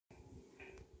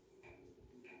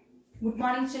Good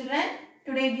morning children.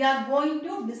 Today we are going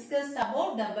to discuss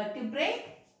about the vertebrate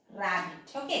rabbit.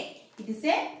 Okay, it is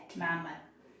a mammal.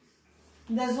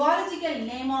 The zoological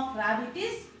name of rabbit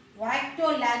is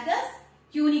Oryctolagus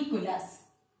cuniculus.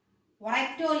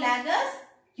 Oryctolagus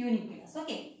cuniculus.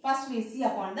 Okay, first we see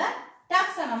upon the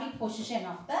taxonomic position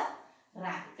of the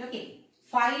rabbit. Okay,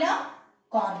 phylum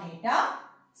Chordata,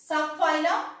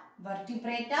 subphylum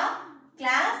Vertebrata,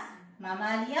 class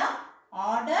Mammalia,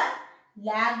 order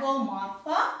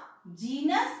Lagomorpha,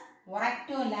 genus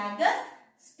Oryctolagus,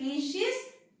 species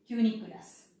Cuniculus.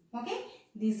 Okay,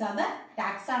 these are the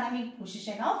taxonomic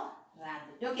position of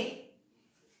rabbit. Okay,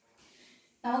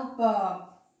 now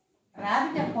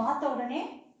rabbit paatha udane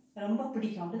romba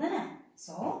pidikum appadana.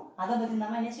 So adha pathi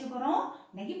nama enna seiya porom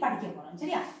iniki padikka porom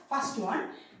seriya. First one,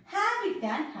 habit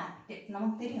and habitat.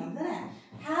 Namakku theriyum appadana.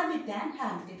 Habit and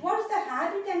habitat. What is the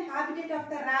habit and habitat of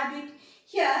the rabbit?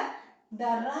 Here the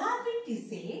rabbit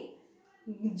is a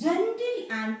gentle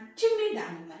and timid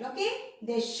animal. Okay,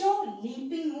 they show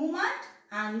leaping movement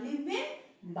and live in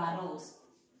burrows.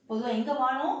 Poduva enga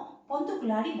vaanum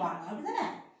pondukuladi vaanum appadana.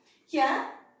 Here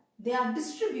they are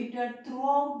distributed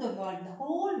throughout the world. The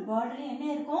whole world la enna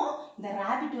irukum the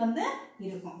rabbit vandu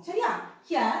irukum seriya.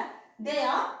 Here they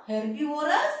are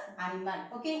herbivorous animal.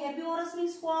 Okay, herbivorous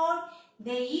means what?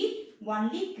 They eat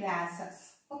only grasses.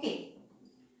 Okay,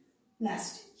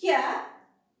 next here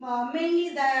mainly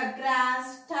the grass,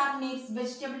 turnips,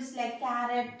 vegetables like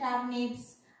carrot, turnips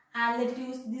and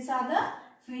lettuce. These are the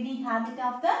feeding habit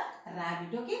of the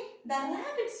rabbit. Okay, the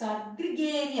rabbits are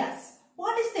gregarious.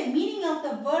 What is the meaning of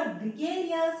the word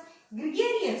gregarious?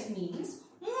 Gregarious means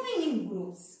moving in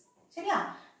groups. சரியா?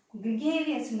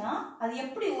 Gregarious na அது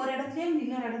எப்படி ஒரு இடத்துல இருந்து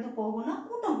இன்னொரு இடத்துக்கு போகும்னா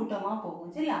கூட்டம் கூட்டமா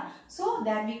போகும். சரியா? So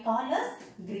that we call as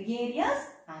gregarious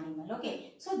animal. Okay,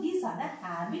 so these are the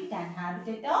habit and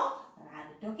habitat of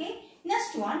rabbit. Okay,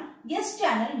 next one,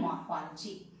 external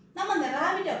morphology. நம்ம அந்த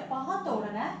rabbit பார்த்த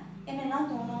உடனே என்னெல்லாம்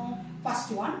தோணும்? First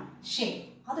one, shape.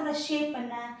 அதோட shape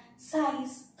என்ன?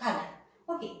 Size, color.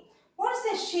 Okay, what is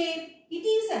the shape? It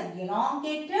is an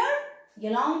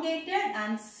elongated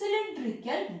and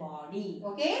cylindrical body.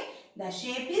 Okay, the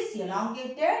shape is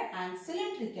elongated and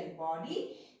cylindrical body.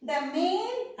 The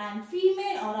male and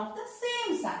female are of the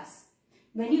same size.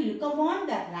 When you look upon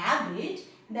the rabbit,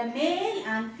 the male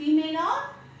and female are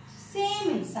same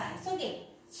in size. Okay,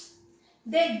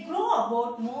 they grow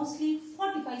about mostly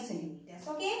 45 centimeters.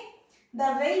 Okay, the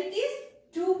weight is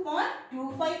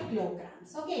 2.25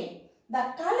 kilograms. Okay, the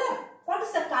color. What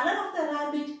is the color of the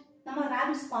rabbit? நம்ம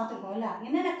rabbits பார்த்திருக்கோம்ல,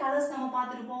 என்னென்ன colors நம்ம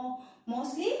பார்த்திருப்போம்?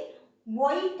 Mostly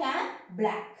white and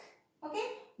black. Okay,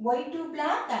 white to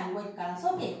black and white colors.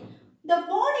 Okay, the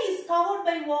body is covered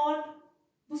by what?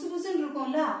 புசு புசுன்னு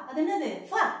இருக்கும்ல, அது என்னது?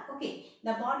 Fur. Okay,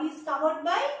 the body is covered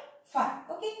by fur.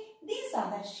 Okay, these are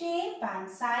the shape and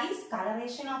size,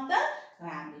 coloration of the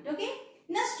rabbit. Okay,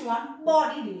 next one,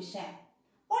 body division.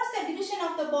 What is the division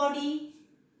of the body?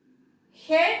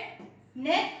 Head,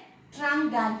 neck,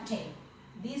 trunk and tail.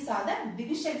 These are the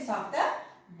divisions of the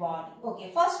body. Okay,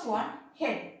 first one,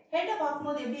 head. Head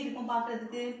பார்க்கும்போது எப்படி இருக்கும்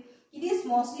பார்க்கிறதுக்கு? It is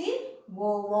mostly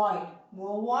ovoid.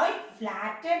 Ovoid,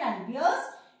 flattened and bears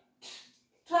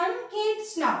truncate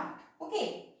snout. Okay,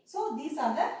 so these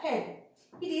are the head.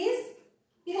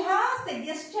 It has the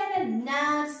external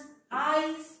nerves,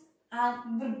 eyes and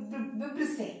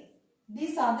vibrissae.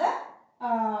 These are the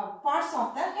parts of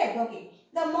the head. Okay,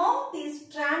 the mouth is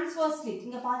transverse slit.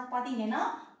 இங்க பாத்தீங்கன்னா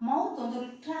mouth வந்து ஒரு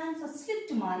transverse slit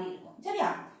மாதிரி இருக்கும். சரியா?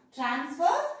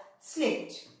 Transverse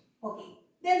slit. Okay,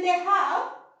 then they have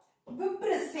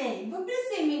vibrissae.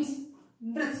 Vibrissae means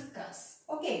whiskers.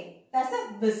 Okay, that's a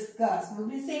whiskers.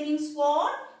 Vibrissae means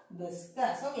what?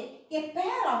 Whiskers. Okay, a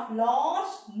pair of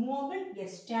large mobile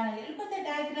external. Look at the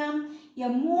diagram. A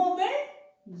mobile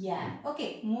ear. Okay,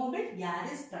 mobile ear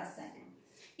is present.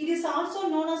 It is also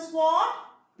known as what?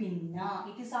 Pinna.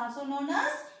 It is also known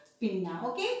as pinna.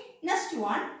 Okay, next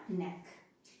one, neck.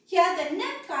 Here the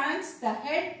neck connects the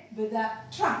head with the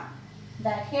trunk.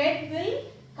 The head will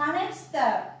connect the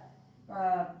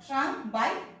trunk by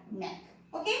neck.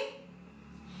 Okay,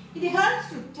 it helps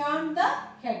to turn the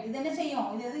head. This is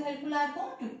helpful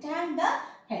to turn the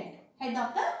head of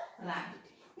the rabbit.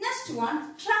 Next one,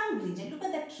 trunk region. Look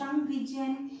at the trunk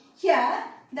region. Here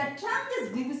the trunk is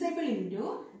divisible into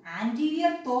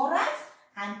anterior thorax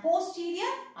and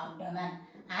posterior abdomen.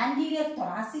 Anterior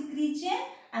thoracic region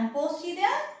and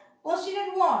posterior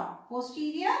what?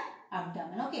 Posterior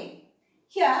abdomen. Okay,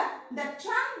 here the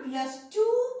trunk bears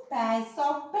two pairs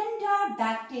of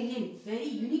pentadactyl limb. Very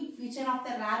unique feature of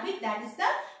the rabbit, that is the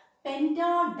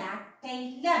pentadactyl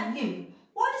limb.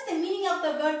 What is the meaning of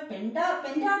the word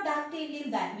pentadactyl limb?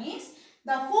 That means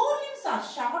The forelimbs are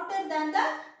shorter than the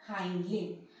hind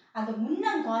limb. அந்த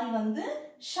முன்னங்கால் வந்து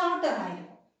shorter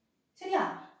ஆயிருக்கும். சரியா?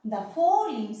 The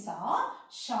forelimbs are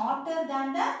shorter than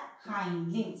the hind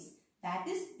limbs. That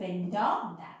is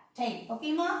pentadactyl.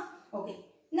 Okay ma? Okay.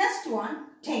 Next one,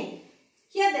 tail.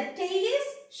 Here the tail is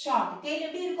short. Tail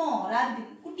எப்படி இருக்கும்? rabbit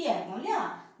குட்டியா இருக்கும் இல்லையா?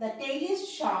 The tail is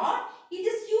short. It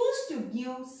is used to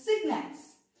give signals.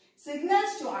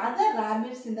 Signals to other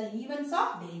rabbits in the events of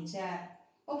danger.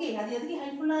 Okay, அது எதுக்கு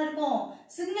ஹெல்ப்ஃபுல்லா இருக்கும்?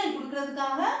 Signal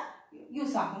கொடுக்கிறதுக்காக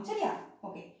use ஆகும். சரியா?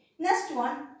 Okay. Next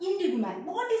one, integument.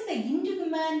 What is the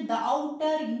integument? The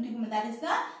outer integument, that is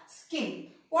the skin.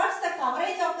 What's the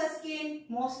coverage of the skin?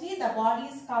 Mostly the body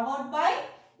is covered by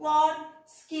what?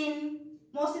 Skin.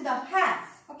 Mostly the hairs.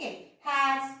 Okay,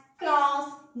 hairs, claws,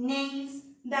 nails,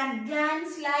 then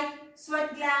glands like sweat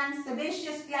glands,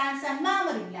 sebaceous glands and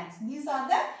mammary glands. These are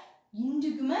the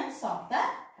integuments of the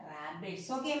rabbits.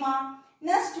 Okay ma?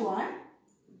 Next one,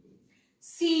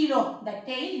 coelom. The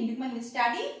tail integument we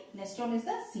study. Next one is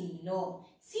the coelom.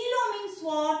 Coelom means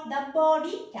what? The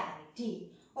body cavity.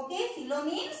 Okay, coelom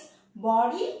means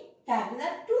body cavity.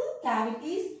 There are two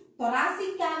cavities,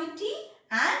 thoracic cavity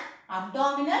and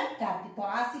abdominal cavity.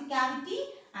 Thoracic cavity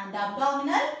and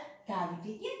abdominal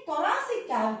cavity. In thoracic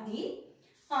cavity,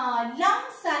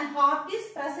 lungs and heart is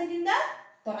present in the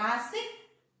thoracic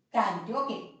cavity.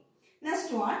 Okay.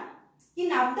 Next one. In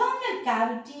abdominal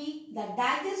cavity, the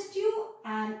digestive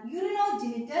and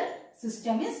urinogenital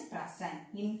system is present.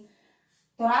 In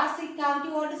thoracic cavity,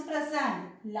 what is present?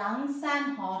 Lungs and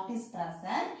heart is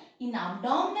present. In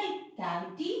abdominal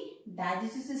cavity,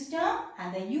 digestive system and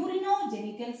the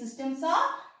urinogenital systems are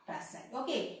present.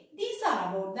 Okay, these are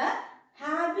about the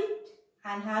habit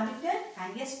and habitat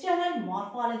and external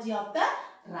morphology of the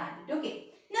rabbit. Okay,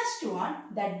 next one,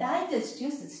 the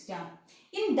digestive system.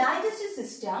 In digestive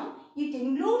system, it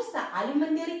includes the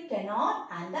alimentary canal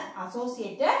and the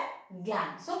associated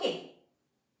glands. Okay.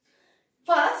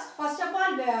 First of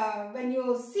all, when you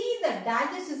see the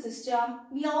digestive system,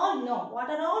 we all know what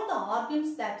are all the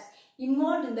organs that's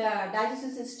involved in the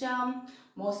digestive system.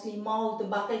 Mostly mouth,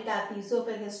 buccal cavity,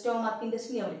 esophagus, stomach,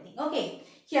 intestine, everything. Okay.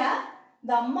 Here,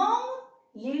 the mouth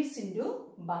leads into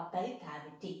buccal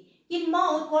cavity. In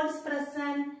mouth, what is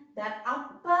present? The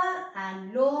upper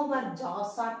and lower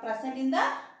jaws are present in the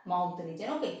mouth region.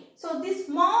 Okay. So this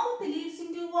mouth leads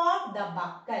into what? The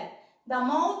buccal. The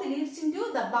mouth leads into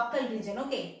the buccal region.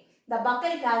 Okay. The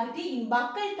buccal cavity. In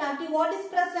buccal cavity, what is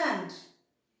present?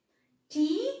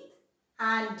 Teeth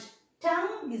and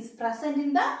tongue is present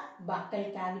in the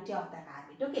buccal cavity of the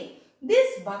rabbit. Okay.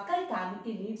 This buccal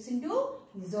cavity leads into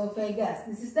esophagus.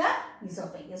 This is the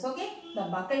esophagus. Okay. The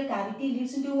buccal cavity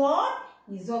leads into what?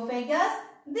 Esophagus.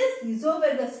 This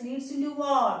esophagus leads into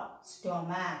what?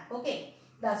 Stomach. Okay.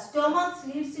 The stomach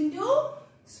leads into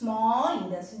small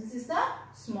intestine. This is the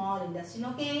small intestine.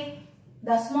 Okay.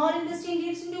 The small intestine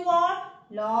leads into what?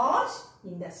 Large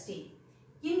intestine.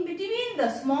 In between the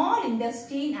small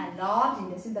intestine and large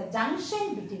intestine, the junction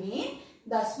between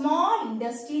the small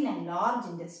intestine and large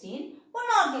intestine,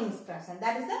 one organ is present.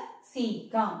 That is the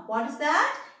cecum. What is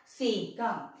that?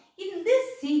 Cecum. In this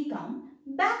cecum,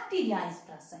 bacteria is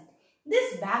present.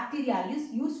 This bacteria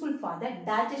is useful for the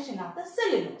digestion of the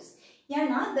cellulose.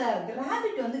 ஏன்னா the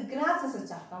rabbit வந்து grasses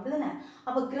சாப்பிடும் அப்படிதானே?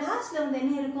 அப்ப grassல வந்து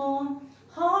என்ன இருக்கும்?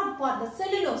 Hard part, the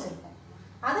cellulose இருக்கும்.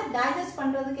 அதை digest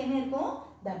பண்றதுக்கு என்ன இருக்கும்?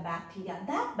 The bacteria.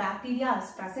 That bacteria is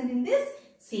present in this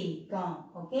cecum.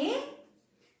 Okay?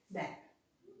 Then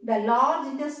the large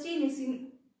intestine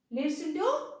leads into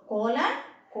colon.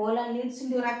 Colon leads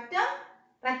into rectum.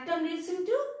 Rectum leads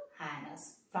into anus.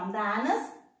 From the anus,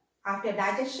 after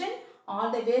digestion, all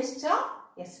the wastes are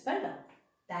expelled out.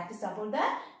 That is about the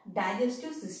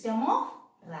digestive system of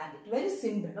rabbit. Very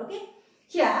simple. Okay.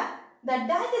 Here, the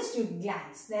digestive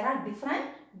glands. There are different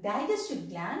digestive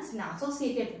glands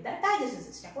associated with the digestive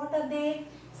system. What are they?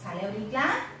 Salivary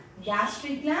gland,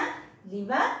 gastric gland,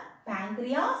 liver,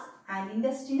 pancreas, and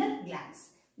intestinal glands.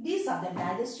 These are the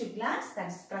digestive glands that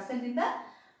is present in the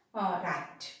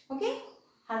rabbit. Okay.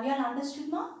 Have you all understood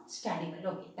now? Study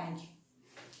well. Okay. Thank you.